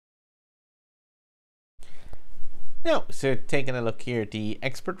Now, so taking a look here at the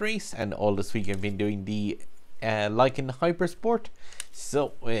Expert race, and all this week I've been doing the Lykan Hypersport.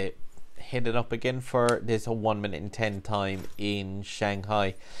 So hit it up again for this 1 minute and 10 time in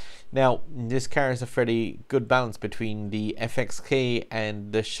Shanghai. Now, this car is a fairly good balance between the FXK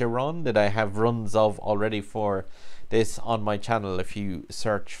and the Chiron that I have runs of already for this on my channel. If you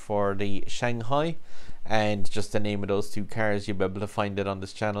search for the Shanghai and just the name of those two cars, you'll be able to find it on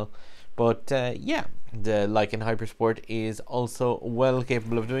this channel. But yeah, the Lykan Hypersport is also well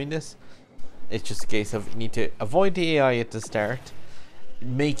capable of doing this. It's just a case of you need to avoid the AI at the start,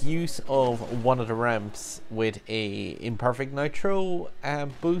 make use of one of the ramps with a imperfect nitro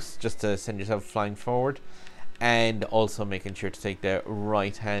boost just to send yourself flying forward, and also making sure to take the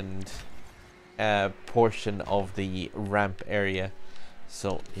right hand portion of the ramp area.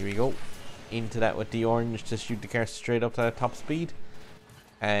 So here we go, into that with the orange to shoot the car straight up to the top speed.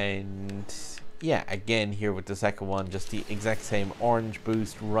 And yeah, again here with the second one, just the exact same orange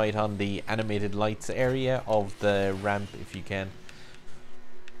boost right on the animated lights area of the ramp if you can.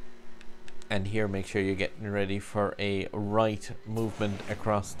 And here make sure you're getting ready for a right movement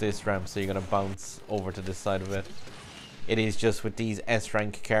across this ramp, so you're going to bounce over to this side of it. It is just with these S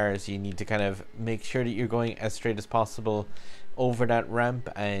rank cars, you need to kind of make sure that you're going as straight as possible over that ramp,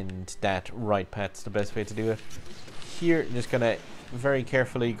 and that right path's the best way to do it. Here, just going to very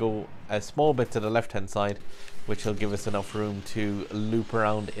carefully go a small bit to the left hand side, which will give us enough room to loop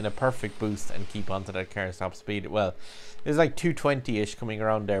around in a perfect boost and keep onto that car's top speed. Well, it's like 220-ish coming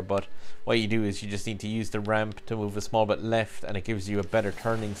around there, but what you do is you just need to use the ramp to move a small bit left, and it gives you a better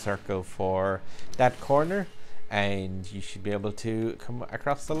turning circle for that corner, and you should be able to come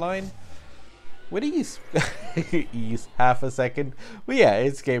across the line with ease. Ease, half a second. But yeah,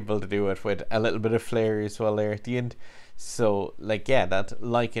 it's capable to do it with a little bit of flair as well there at the end. So like, yeah, that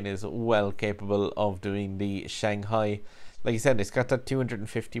Lykan is well capable of doing the Shanghai. Like I said, it's got that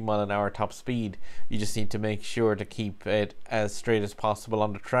 250-mile-an-hour top speed. You just need to make sure to keep it as straight as possible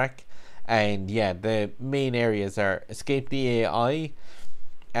on the track. And yeah, the main areas are escape the AI.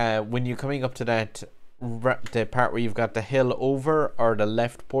 When you're coming up to that, the part where you've got the hill over, or the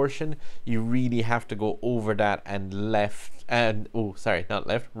left portion, you really have to go over that and left, and oh sorry, not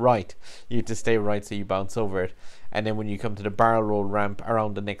left, right. You have to stay right so you bounce over it. And then when you come to the barrel roll ramp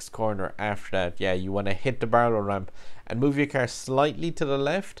around the next corner after that, yeah, you want to hit the barrel roll ramp and move your car slightly to the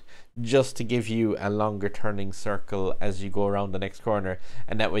left, just to give you a longer turning circle as you go around the next corner,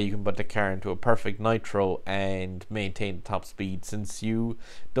 and that way you can put the car into a perfect nitro and maintain the top speed, since you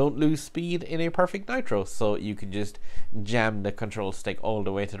don't lose speed in a perfect nitro. So you can just jam the control stick all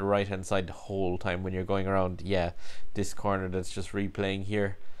the way to the right hand side the whole time when you're going around, yeah, this corner that's just replaying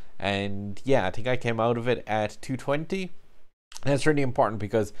here. And yeah, I think I came out of it at 220. That's really important,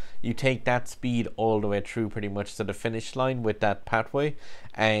 because you take that speed all the way through pretty much to the finish line with that pathway.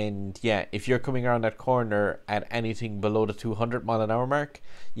 And yeah, if you're coming around that corner at anything below the 200-mile-an-hour mark,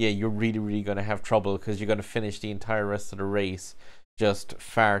 yeah, you're really going to have trouble, because you're going to finish the entire rest of the race just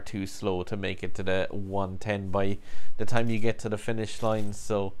far too slow to make it to the 110 by the time you get to the finish line.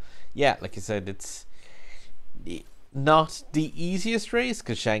 So yeah, like I said, it's not the easiest race,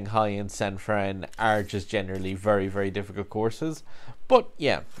 because Shanghai and San Fran are just generally very difficult courses. But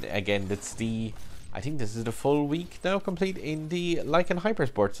yeah, again, it's the, I think this is the full week now complete in the Lykan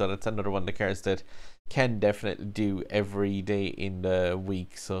Hypersport, so that's another one of the cars that can definitely do every day in the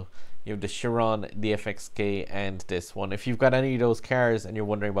week. So you have the Chiron, the FXK, and this one. If you've got any of those cars and you're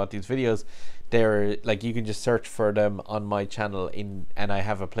wondering about these videos, they're like, you can just search for them on my channel and I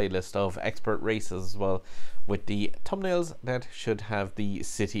have a playlist of expert races as well, with the thumbnails that should have the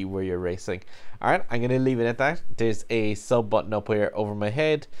city where you're racing. Alright, I'm gonna leave it at that. There's a sub button up here over my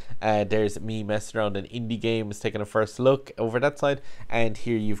head. There's me messing around in indie games, taking a first look over that side, and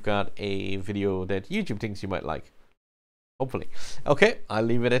here you've got a video that YouTube thinks you might like, hopefully. Okay, I'll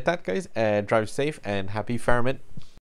leave it at that, guys. Drive safe and happy farming.